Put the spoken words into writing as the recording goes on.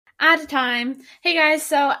at a time. Hey guys,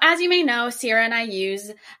 so as you may know, Ciarra and I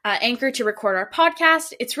use Anchor to record our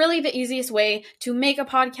podcast. It's really the easiest way to make a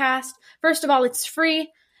podcast. First of all, it's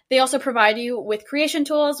free. They also provide you with creation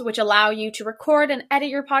tools, which allow you to record and edit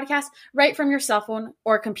your podcast right from your cell phone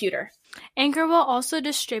or computer. Anchor will also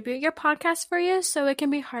distribute your podcast for you, so it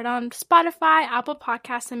can be heard on Spotify, Apple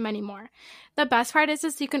Podcasts, and many more. The best part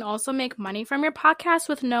is you can also make money from your podcast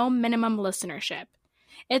with no minimum listenership.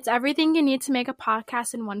 It's everything you need to make a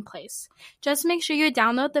podcast in one place. Just make sure you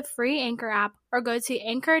download the free Anchor app or go to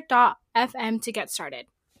anchor.fm to get started.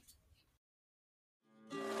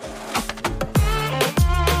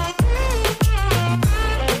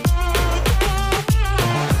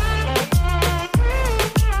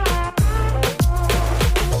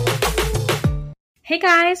 Hey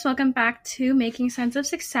guys, welcome back to Making Sense of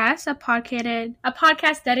Success, a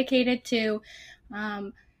podcast dedicated to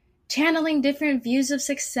channeling different views of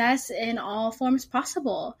success in all forms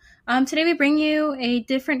possible. Today we bring you a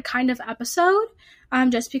different kind of episode,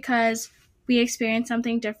 just because we experienced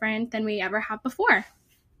something different than we ever have before.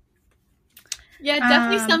 Yeah,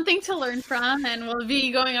 definitely something to learn from, and we'll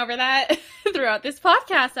be going over that throughout this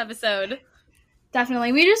podcast episode.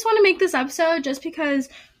 Definitely. We just want to make this episode just because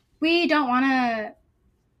we don't want to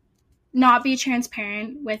not be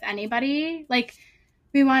transparent with anybody. Like,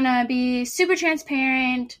 we want to be super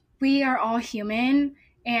transparent. We are all human,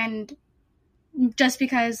 and just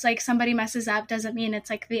because like somebody messes up doesn't mean it's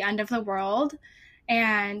like the end of the world.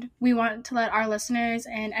 And we want to let our listeners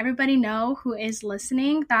and everybody know who is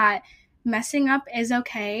listening that messing up is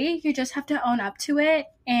okay. You just have to own up to it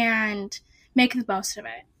and make the most of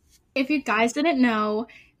it. If you guys didn't know,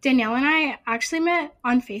 Daniela and I actually met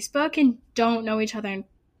on Facebook and don't know each other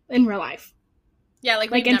in real life. Yeah,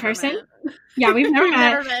 like in person. Met. Yeah, we've never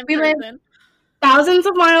met. We live thousands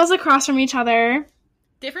of miles across from each other.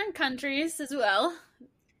 Different countries as well.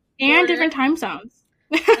 And different time zones.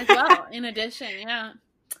 As well, in addition, yeah.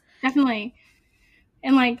 Definitely.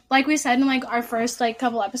 And like we said in like our first like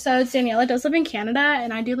couple episodes, Daniela does live in Canada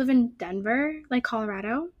and I do live in Denver, like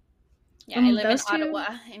Colorado. Yeah, I live in Ottawa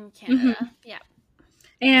in Canada. Mm-hmm. Yeah.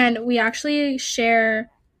 And we actually share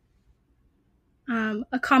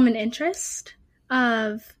a common interest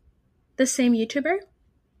of the same YouTuber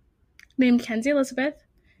named Kenzie Elizabeth,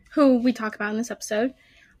 who we talk about in this episode.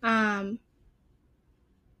 And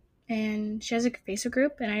she has a Facebook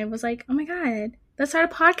group, and I was like, oh my God, let's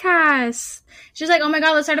start a podcast. She's like, oh my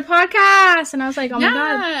God, let's start a podcast. And I was like, oh my God.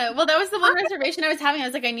 Yeah, well, that was the one reservation I was having. I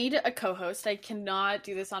was like, I need a co-host. I cannot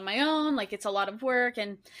do this on my own. Like, it's a lot of work,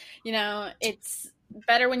 and, you know, it's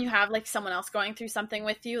better when you have, like, someone else going through something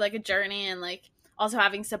with you, like a journey, and, like, also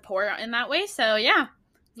having support in that way. So, yeah.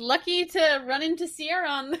 Lucky to run into Ciarra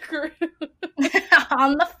on the group.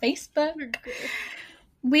 On the Facebook.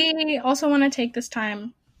 We also want to take this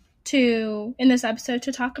time in this episode,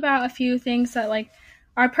 to talk about a few things that, like,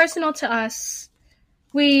 are personal to us.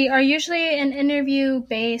 We are usually an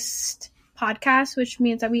interview-based podcast, which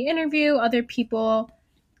means that we interview other people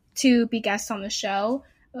to be guests on the show.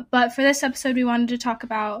 But for this episode, we wanted to talk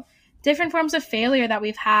about different forms of failure that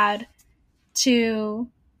we've had to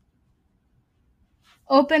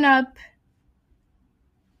open up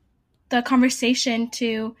the conversation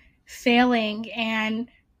to failing and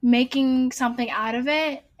making something out of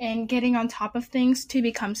it and getting on top of things to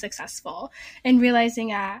become successful, and realizing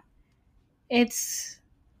that it's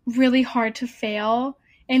really hard to fail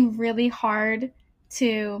and really hard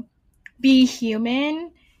to be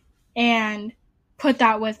human, and put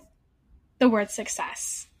that with the word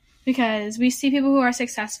success. Because we see people who are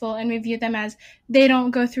successful and we view them as they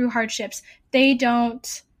don't go through hardships. They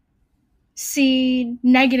don't see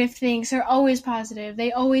negative things. They're always positive.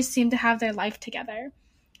 They always seem to have their life together.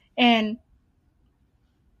 And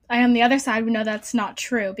on the other side, we know that's not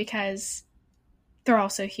true because they're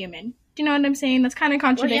also human. Do you know what I'm saying? That's kind of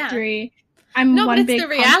contradictory. Well, yeah. But it's the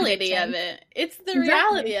reality of it. It's the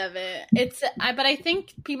reality of it. But I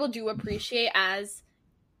think people do appreciate, as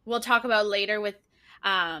we'll talk about later with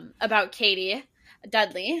about Katie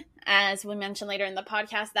Dudley, as we mentioned later in the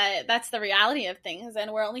podcast, that's the reality of things,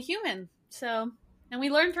 and we're only human. So, and we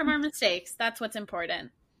learn from our mistakes. That's what's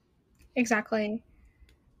important. Exactly.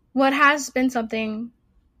 What has been something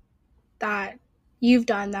that you've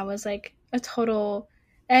done that was like a total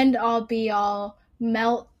end all be all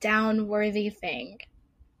meltdown worthy thing?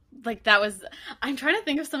 Like, I'm trying to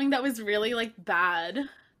think of something that was really like bad.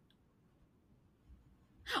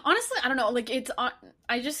 Honestly, I don't know. Like,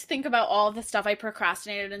 I just think about all the stuff I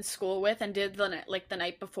procrastinated in school with and did the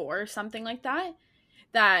night before, something like that.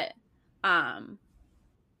 That,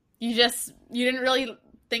 you didn't really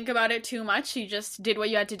think about it too much. You just did what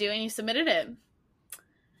you had to do and you submitted it.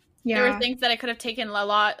 There were things that I could have taken a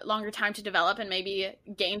lot longer time to develop and maybe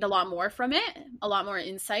gained a lot more from it, a lot more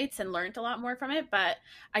insights and learned a lot more from it. But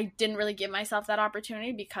I didn't really give myself that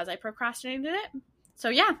opportunity because I procrastinated it. So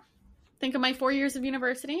yeah, think of my 4 years of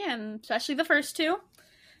university, and especially the first 2,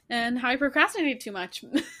 and how I procrastinated too much.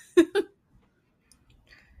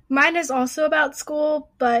 Mine is also about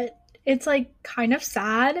school, but it's like kind of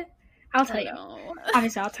sad. I'll tell you.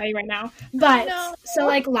 Obviously, I'll tell you right now. But so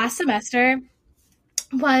like last semester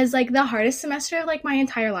was like the hardest semester of like my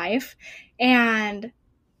entire life, and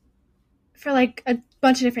for like a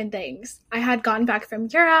bunch of different things. I had gotten back from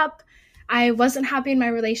Europe. I wasn't happy in my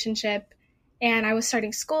relationship, and I was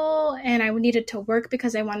starting school, and I needed to work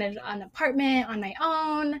because I wanted an apartment on my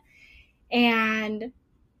own, and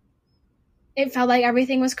it felt like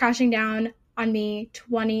everything was crashing down on me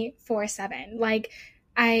 24/7. Like,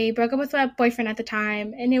 I broke up with my boyfriend at the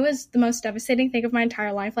time, and it was the most devastating thing of my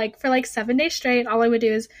entire life. Like, for like 7 days straight, all I would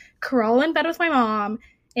do is crawl in bed with my mom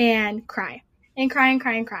and cry and cry and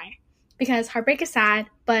cry and cry. Because heartbreak is sad,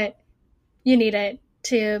 but you need it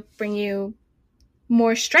to bring you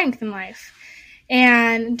more strength in life.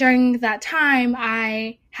 And during that time,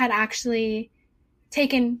 I had actually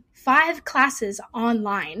taken 5 classes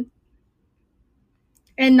online.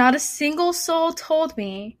 And not a single soul told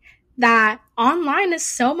me that online is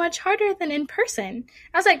so much harder than in person.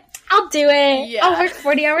 I was like, I'll do it. Yeah. I'll work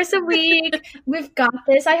 40 hours a week. We've got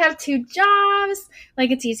this. I have 2 jobs.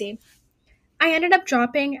 Like, it's easy. I ended up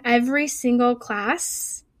dropping every single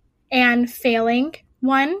class and failing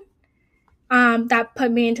one. That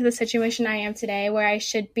put me into the situation I am today, where I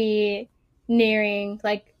should be nearing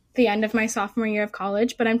like the end of my sophomore year of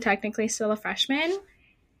college, but I'm technically still a freshman.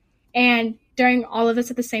 And during all of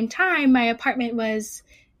this at the same time, my apartment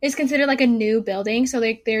is considered like a new building. So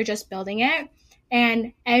they're just building it.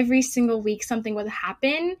 And every single week something would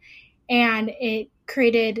happen, and it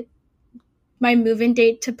created my move-in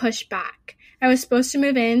date to push back. I was supposed to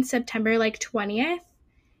move in September like 20th,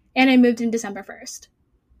 and I moved in December 1st.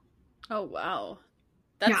 Oh, wow.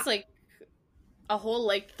 That's like a whole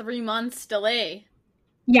like 3 months delay.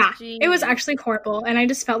 Yeah, Jeez. It was actually horrible. And I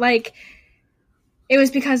just felt like it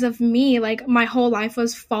was because of me. Like, my whole life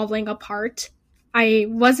was falling apart. I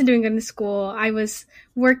wasn't doing good in school. I was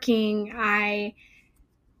working. I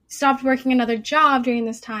stopped working another job during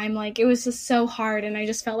this time. Like, it was just so hard. And I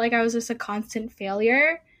just felt like I was just a constant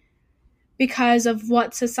failure because of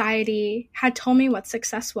what society had told me what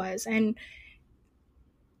success was. And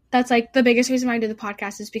that's like the biggest reason why I do the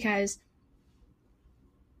podcast, is because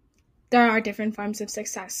there are different forms of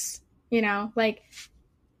success, you know? Like,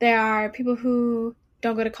 there are people who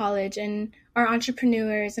don't go to college and are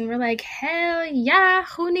entrepreneurs, and we're like, hell yeah,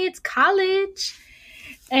 who needs college?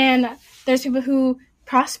 And there's people who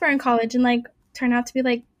prosper in college and like turn out to be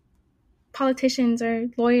like politicians or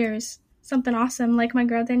lawyers, something awesome, like my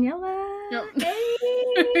girl Daniela. Yep.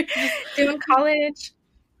 Hey, doing college.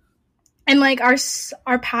 And like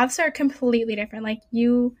our paths are completely different. Like,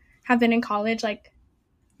 you have been in college like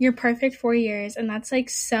your perfect 4 years, and that's like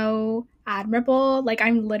so admirable. Like,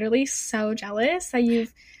 I'm literally so jealous that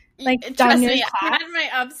you've like done your class. I had my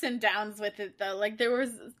ups and downs with it though. Like, there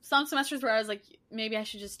was some semesters where I was like, maybe I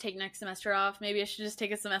should just take next semester off. Maybe I should just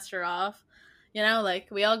take a semester off. You know, like,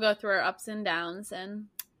 we all go through our ups and downs, and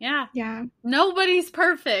yeah. Nobody's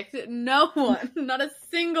perfect. No one. Not a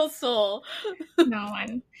single soul. No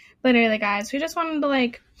one. Literally, guys, we just wanted to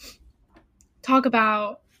like talk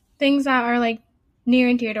about things that are like near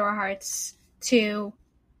and dear to our hearts, to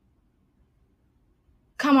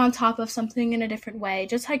come on top of something in a different way,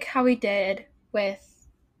 just like how we did with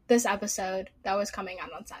this episode that was coming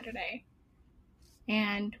out on Saturday.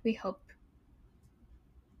 And we hope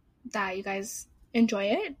that you guys enjoy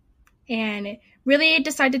it and really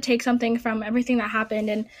decide to take something from everything that happened,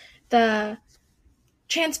 and the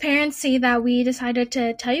transparency that we decided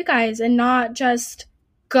to tell you guys, and not just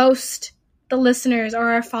ghost the listeners or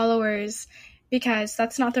our followers, because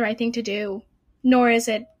that's not the right thing to do, nor is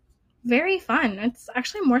it very fun. It's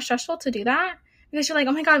actually more stressful to do that, because you're like,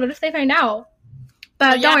 oh my god, what if they find out?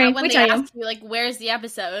 But don't worry, when they ask you like, where's the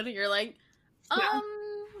episode, you're like, I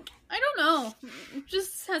don't know, it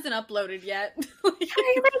just hasn't uploaded yet. Like,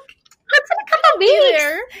 it's in a couple weeks.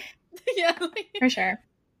 Yeah, for sure.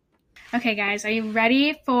 Okay, guys, are you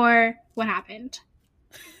ready for what happened?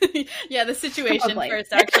 Yeah, the situation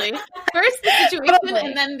first, actually. First the situation,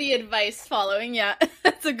 and then the advice following. Yeah,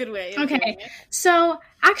 that's a good way. Okay, so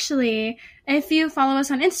actually, if you follow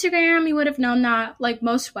us on Instagram, you would have known that like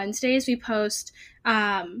most Wednesdays we post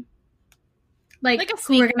like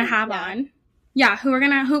who we're going to have on.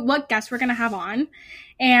 what guests we're gonna have on.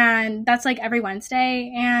 And that's like every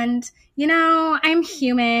Wednesday. And, you know, I'm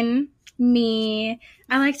human, me.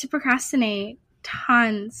 I like to procrastinate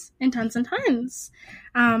tons and tons and tons.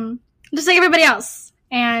 Just like everybody else.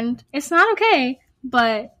 And it's not okay,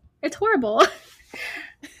 but it's horrible.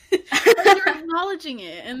 But you're acknowledging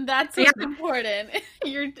it, and that's what's important.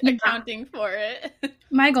 You're accounting for it.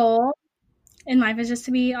 My goal in life is just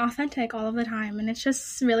to be authentic all of the time, and it's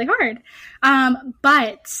just really hard.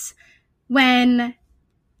 But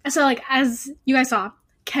as you guys saw,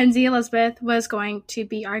 Kenzie Elizabeth was going to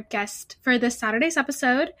be our guest for this Saturday's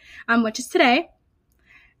episode, which is today.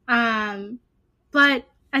 But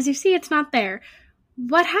as you see, it's not there.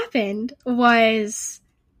 What happened was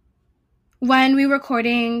when we were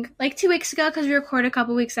recording like 2 weeks ago, because we record a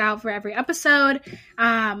couple weeks out for every episode,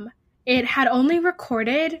 it had only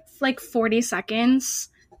recorded like 40 seconds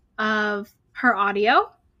of her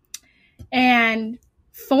audio and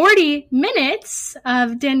 40 minutes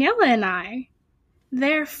of Daniela and I.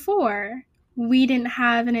 Therefore, we didn't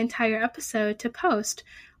have an entire episode to post.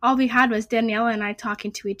 All we had was Daniela and I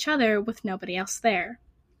talking to each other with nobody else there.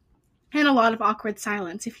 And a lot of awkward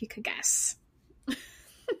silence, if you could guess.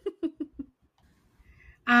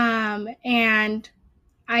 And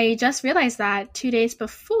I just realized that 2 days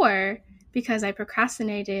before because I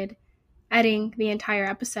procrastinated editing the entire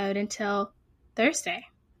episode until Thursday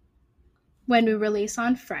when we release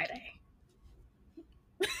on Friday.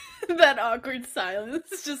 That awkward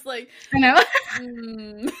silence. Just like, I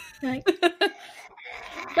know. Like,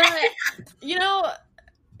 but, you know,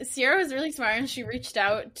 Ciarra was really smart and she reached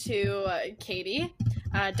out to Katie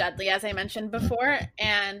Dudley, as I mentioned before,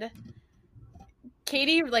 and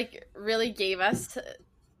Katie like really gave us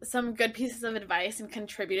some good pieces of advice and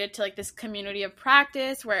contributed to like this community of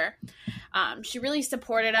practice where she really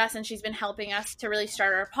supported us, and she's been helping us to really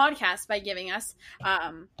start our podcast by giving us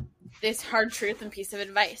this hard truth and piece of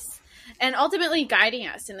advice, and ultimately guiding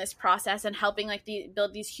us in this process and helping like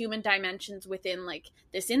build these human dimensions within like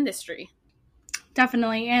this industry.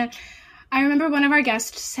 Definitely. And I remember one of our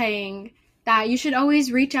guests saying that you should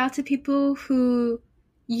always reach out to people who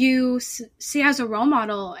you see as a role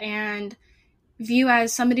model and view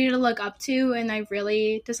as somebody to look up to. And I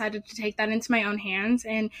really decided to take that into my own hands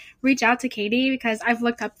and reach out to Katie because I've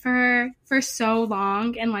looked up for her for so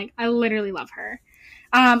long and like I literally love her.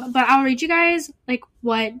 But I'll read you guys like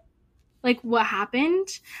what happened.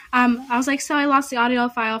 I was like, so I lost the audio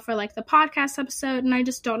file for like the podcast episode and I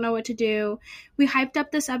just don't know what to do. We hyped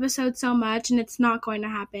up this episode so much and it's not going to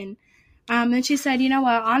happen. And she said, you know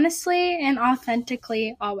what, honestly and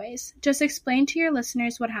authentically always, just explain to your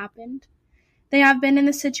listeners what happened. They have been in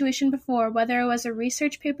this situation before, whether it was a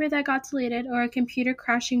research paper that got deleted or a computer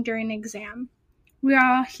crashing during an exam. We are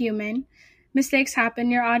all human. Mistakes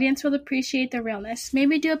happen. Your audience will appreciate the realness.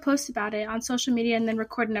 Maybe do a post about it on social media and then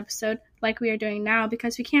record an episode like we are doing now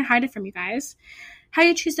because we can't hide it from you guys. How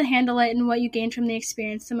you choose to handle it and what you gain from the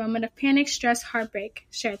experience, the moment of panic, stress, heartbreak.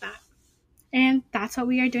 Share that. And that's what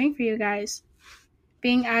we are doing for you guys.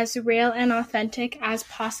 Being as real and authentic as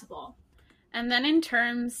possible. And then in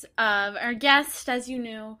terms of our guest, as you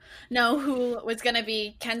know who was going to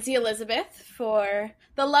be Kenzie Elizabeth for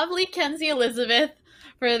the lovely Kenzie Elizabeth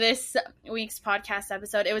for this week's podcast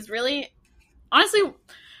episode. It was really, honestly,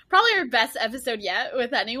 probably our best episode yet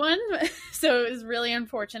with anyone. So it was really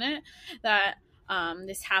unfortunate that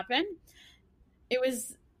this happened.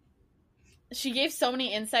 She gave so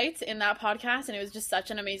many insights in that podcast, and it was just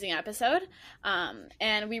such an amazing episode.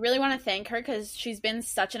 And we really want to thank her because she's been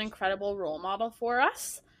such an incredible role model for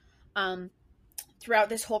us throughout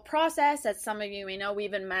this whole process. As some of you may know, we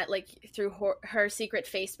even met like through her secret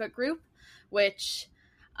Facebook group, which,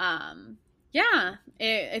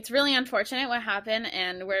 it's really unfortunate what happened,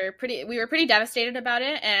 and we were pretty devastated about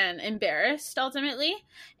it and embarrassed ultimately.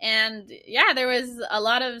 And yeah, there was a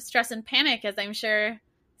lot of stress and panic, as I'm sure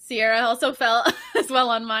Ciarra also felt as well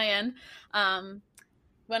on my end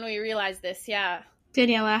when we realized this. Yeah.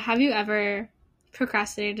 Daniela, have you ever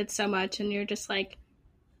procrastinated so much and you're just like,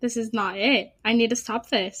 this is not it. I need to stop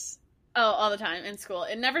this. Oh, all the time in school.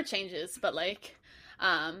 It never changes, but like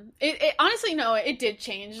it honestly, no, it did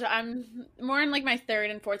change. I'm more in like my third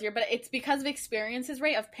and fourth year, but it's because of experiences,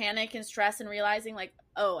 right, of panic and stress and realizing like,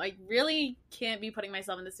 oh, I really can't be putting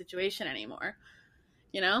myself in this situation anymore.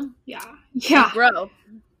 You know? Yeah. Grow.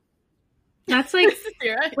 That's like,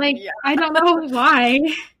 yeah. I don't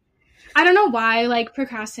know why, like,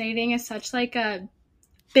 procrastinating is such, like, a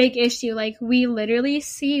big issue. Like, we literally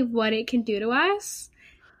see what it can do to us,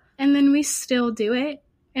 and then we still do it,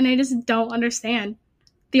 and I just don't understand.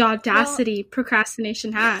 the audacity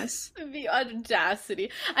procrastination has. The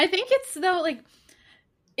audacity. I think it's, though, like,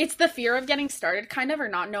 it's the fear of getting started, kind of, or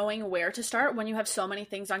not knowing where to start when you have so many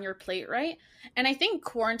things on your plate, right? And I think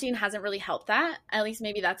quarantine hasn't really helped that. At least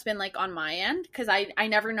maybe that's been, like, on my end, because I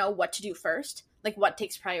never know what to do first, like, what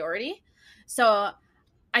takes priority. So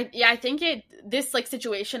I think this, like,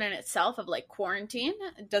 situation in itself of, like, quarantine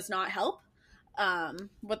does not help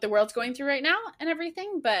what the world's going through right now and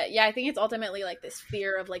everything. But yeah, I think it's ultimately, like, this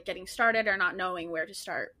fear of, like, getting started or not knowing where to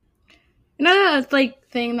start. Another, like,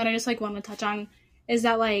 thing that I just, like, want to touch on is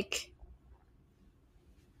that, like,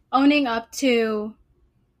 owning up to,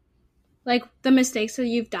 like, the mistakes that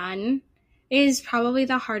you've done is probably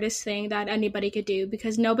the hardest thing that anybody could do,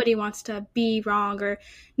 because nobody wants to be wrong, or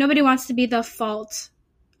nobody wants to be the fault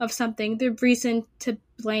of something, the reason to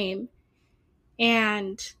blame.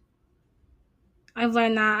 And I've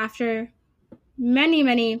learned that after many,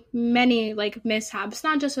 many, many, like, mishaps,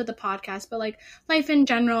 not just with the podcast, but, like, life in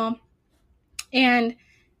general. And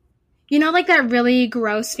you know, like, that really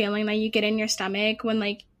gross feeling that you get in your stomach when,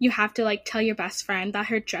 like, you have to, like, tell your best friend that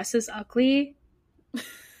her dress is ugly,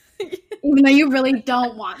 even though you really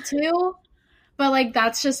don't want to. But, like,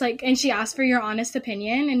 that's just, like, and she asked for your honest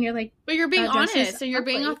opinion, and you're like, but you're being honest, and you're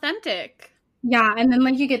being authentic. Yeah, and then,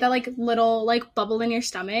 like, you get that, like, little, like, bubble in your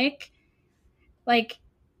stomach. Like,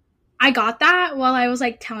 I got that while I was,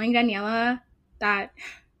 like, telling Daniela that,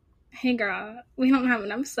 hey, girl, we don't have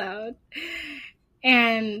an episode.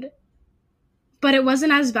 But it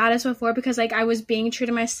wasn't as bad as before, because, like, I was being true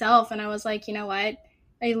to myself, and I was like, you know what?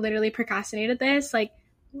 I literally procrastinated this. Like,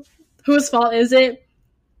 whose fault is it?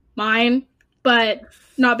 Mine. But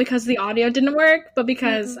not because the audio didn't work, but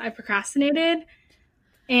because I procrastinated.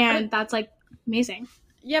 And that's, like, amazing.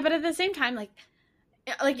 Yeah, but at the same time, like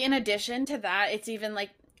in addition to that, it's even, like,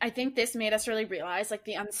 I think this made us really realize, like,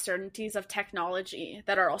 the uncertainties of technology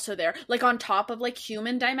that are also there, like, on top of, like,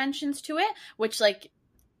 human dimensions to it, which, like,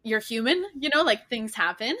 you're human, you know, like, things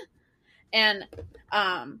happen. And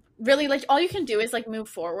really, like, all you can do is, like, move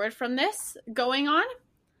forward from this going on.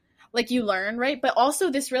 Like, you learn, right? But also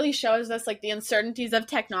this really shows us, like, the uncertainties of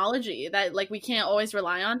technology, that, like, we can't always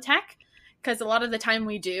rely on tech, because a lot of the time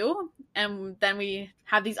we do, and then we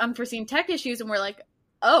have these unforeseen tech issues, and we're like,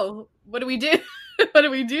 oh, what do we do? What do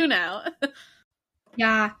we do now?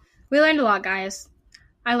 Yeah, we learned a lot, guys.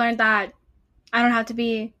 I learned that I don't have to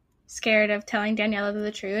be scared of telling Daniela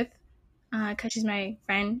the truth, because she's my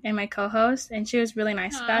friend and my co-host, and she was really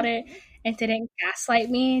nice about it and didn't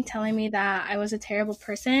gaslight me, telling me that I was a terrible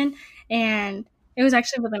person. And it was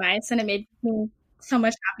actually really nice, and it made me so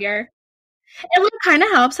much happier. It, like, kind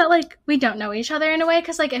of helps that, like, we don't know each other in a way,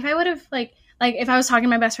 because, like, if I would have, like, if I was talking to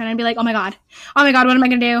my best friend, I'd be like, oh my god, what am I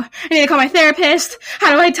gonna do? I need to call my therapist.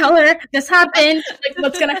 How do I tell her this happened? Like,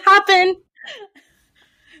 what's gonna happen?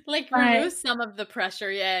 Like, remove some of the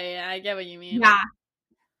pressure. Yeah, I get what you mean. Yeah,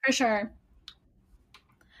 for sure.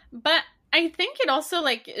 But I think it also,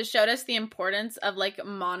 like, showed us the importance of, like,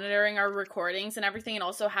 monitoring our recordings and everything, and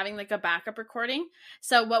also having, like, a backup recording.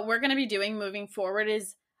 So what we're going to be doing moving forward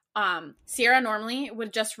is Ciarra normally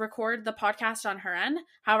would just record the podcast on her end.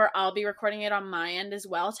 However, I'll be recording it on my end as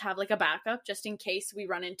well, to have, like, a backup just in case we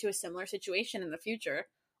run into a similar situation in the future.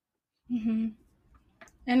 Mm-hmm.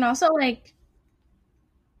 And also, like,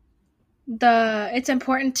 it's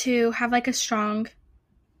important to have, like, a strong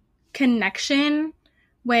connection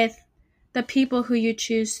with the people who you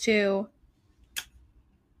choose to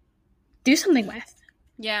do something with.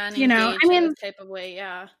 Yeah, and you know, I mean, type of way,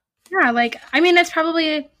 yeah. Yeah, like, I mean, it's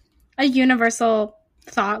probably a universal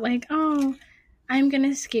thought, like, oh, I'm gonna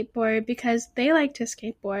skateboard because they like to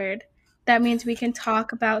skateboard. That means we can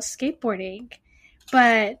talk about skateboarding.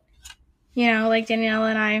 But, you know, like, Daniela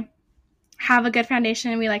and I have a good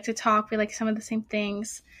foundation, and we like to talk, we like some of the same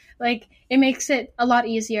things. Like, it makes it a lot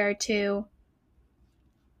easier to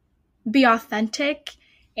be authentic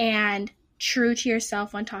and true to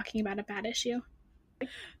yourself when talking about a bad issue.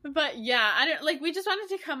 But yeah, we just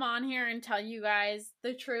wanted to come on here and tell you guys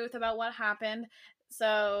the truth about what happened.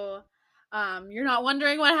 So you're not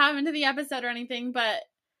wondering what happened to the episode or anything, but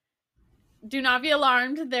do not be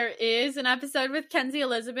alarmed. There is an episode with Kenzie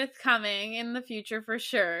Elizabeth coming in the future for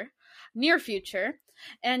sure. Near future.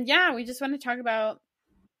 And yeah, we just want to talk about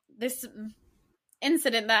this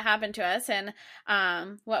incident that happened to us, and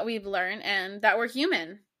what we've learned, and that we're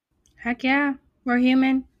human. Heck yeah, we're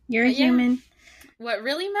human. You're a human. What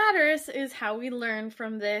really matters is how we learn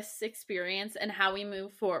from this experience and how we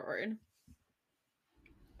move forward.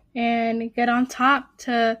 And get on top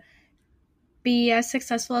to be as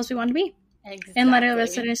successful as we want to be. Exactly. And let our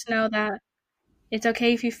listeners know that it's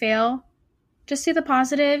okay if you fail. Just see the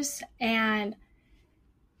positives and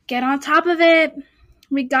get on top of it.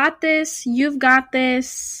 We got this. You've got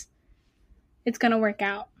this. It's going to work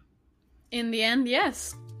out. In the end,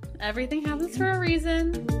 yes. Everything happens for a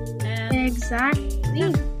reason. And exactly.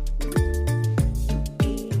 Yeah.